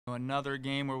Another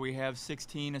game where we have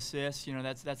 16 assists.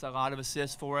 That's a lot of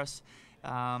assists for us.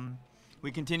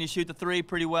 We continue to shoot the three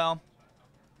pretty well.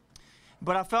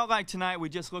 But I felt like tonight we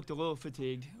just looked a little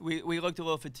fatigued. We looked a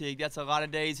little fatigued. That's a lot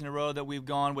of days in a row that we've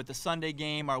gone with the Sunday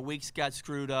game. Our weeks got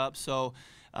screwed up. So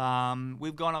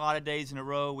we've gone a lot of days in a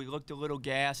row. We looked a little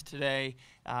gassed today.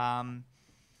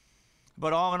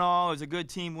 But all in all, it was a good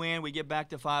team win. We get back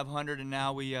to 500, and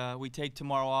now we take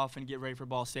tomorrow off and get ready for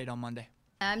Ball State on Monday.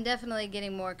 I'm definitely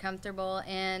getting more comfortable,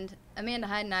 and Amanda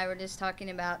Hyde and I were just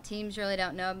talking about teams really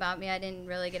don't know about me. I didn't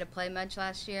really get to play much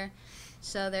last year,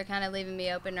 so they're kind of leaving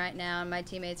me open right now, and my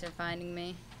teammates are finding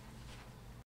me.